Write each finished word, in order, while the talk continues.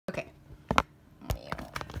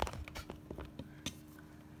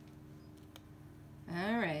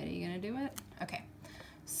do it? Okay.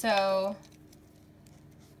 So,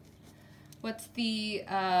 what's the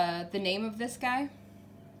name of this guy?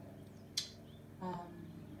 I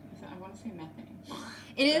want to say methane.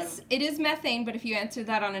 It is methane, but if you answered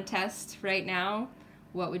that on a test right now,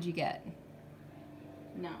 what would you get?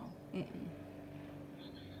 No.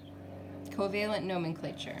 Covalent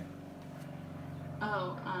nomenclature.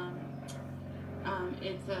 Oh,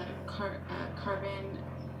 it's a carbon.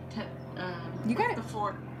 You got it. The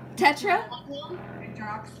four. Tetra?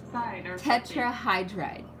 Hydroxide or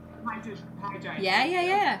Tetrahydride. Hydride.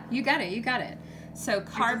 Yeah. You got it. So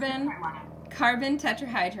carbon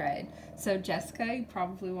tetrahydride. So Jessica, you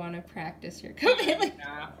probably want to practice your covalent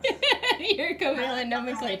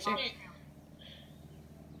nomenclature.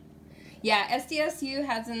 Yeah, SDSU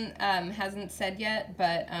hasn't said yet,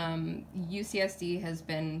 but UCSD has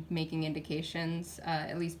been making indications,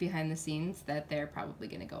 at least behind the scenes, that they're probably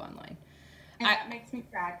going to go online. And that makes me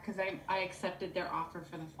sad because I accepted their offer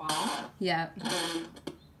for the fall. Yeah.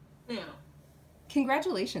 Yeah.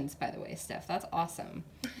 Congratulations, by the way, Steph. That's awesome.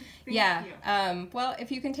 Thank you. Well,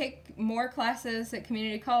 if you can take more classes at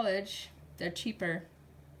community college, they're cheaper.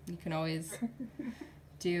 You can always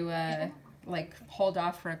do like hold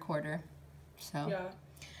off for a quarter. So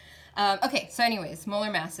Yeah. okay, so anyways,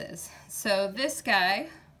 molar masses. So this guy,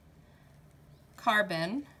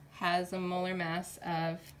 carbon, has a molar mass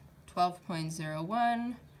of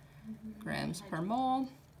 12.01 grams per mole,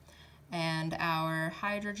 and our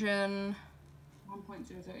hydrogen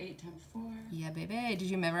 1.008 times 4. Yeah, baby. Did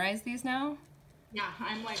you memorize these now? Yeah,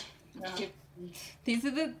 I'm like These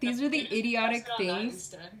are the idiotic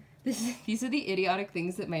things. These are the idiotic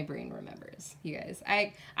things that my brain remembers, you guys.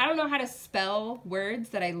 I don't know how to spell words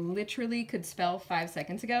that I literally could spell 5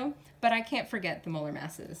 seconds ago, but I can't forget the molar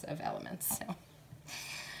masses of elements. So,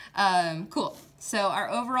 cool. So our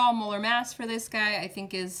overall molar mass for this guy, I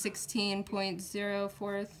think, is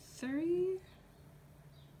 16.043.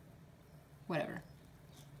 Whatever.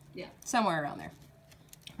 Yeah. Somewhere around there,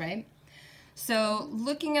 right? So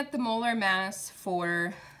looking at the molar mass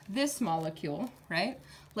for this molecule, right?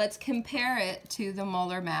 Let's compare it to the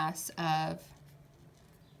molar mass of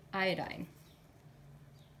iodine.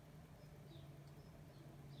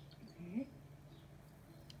 Okay.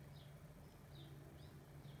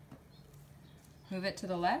 Move it to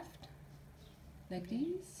the left, like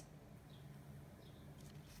these.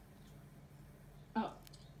 Oh.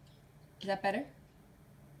 Is that better?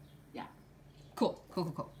 Yeah. Cool.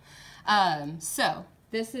 So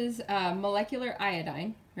this is molecular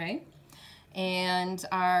iodine, right? And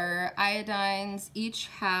our iodines each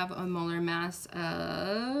have a molar mass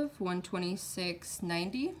of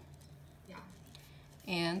 126.90. Yeah.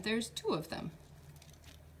 And there's 2 of them,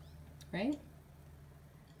 right?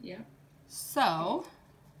 Yeah. So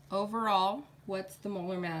overall, what's the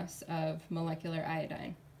molar mass of molecular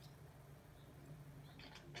iodine?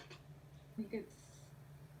 I think it's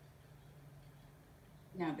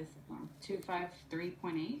this is wrong.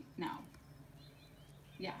 253.8? No.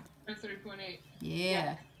 Yeah. 3.8.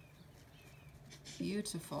 Yeah.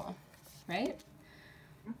 Beautiful, right?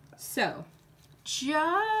 So,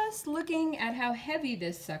 just looking at how heavy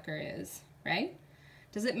this sucker is, right?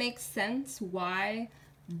 Does it make sense why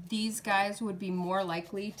these guys would be more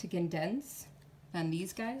likely to condense than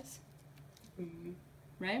these guys? Mm-hmm.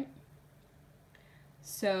 Right?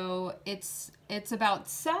 So it's about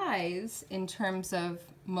size in terms of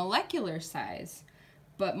molecular size,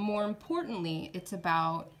 but more importantly, it's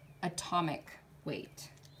about atomic weight,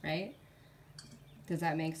 right? Does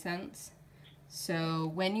that make sense?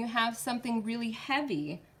 So when you have something really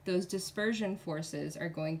heavy, those dispersion forces are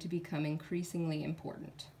going to become increasingly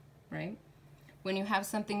important, right? When you have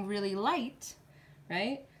something really light,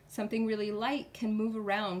 right? Something really light can move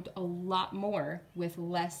around a lot more with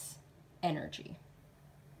less energy.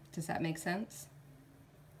 Does that make sense?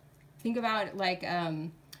 Think about it like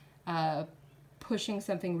pushing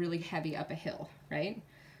something really heavy up a hill, right?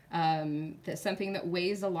 That something that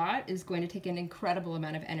weighs a lot is going to take an incredible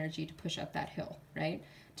amount of energy to push up that hill, right?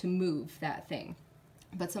 To move that thing.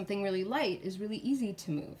 But something really light is really easy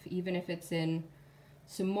to move, even if it's in,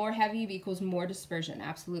 so more heavy equals more dispersion.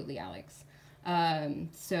 Absolutely, Alex.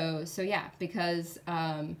 So yeah, because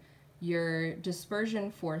your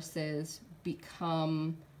dispersion forces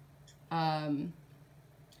become,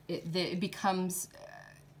 it becomes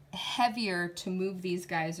heavier to move these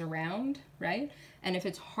guys around, right? And if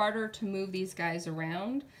it's harder to move these guys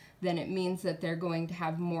around, then it means that they're going to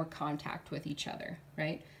have more contact with each other,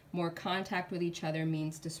 right? More contact with each other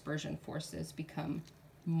means dispersion forces become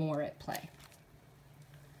more at play.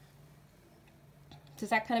 Does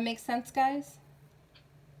that kind of make sense, guys?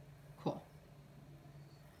 Cool.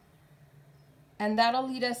 And that'll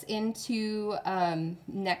lead us into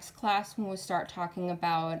next class when we start talking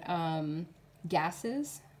about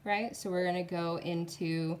gases, right? So we're going to go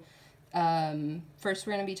into, first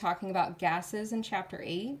we're going to be talking about gases in chapter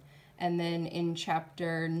 8. And then in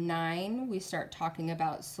chapter 9, we start talking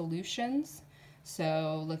about solutions.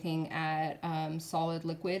 So looking at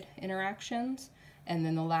solid-liquid interactions. And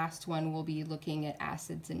then the last one will be looking at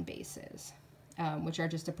acids and bases, which are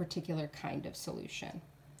just a particular kind of solution,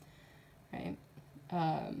 right?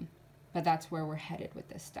 But that's where we're headed with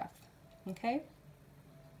this stuff, okay?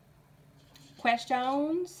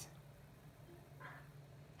 Questions?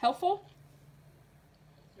 Helpful?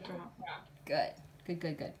 Good, good,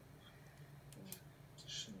 good, good.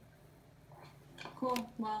 Cool.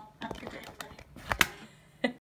 Well, have a good day, everybody.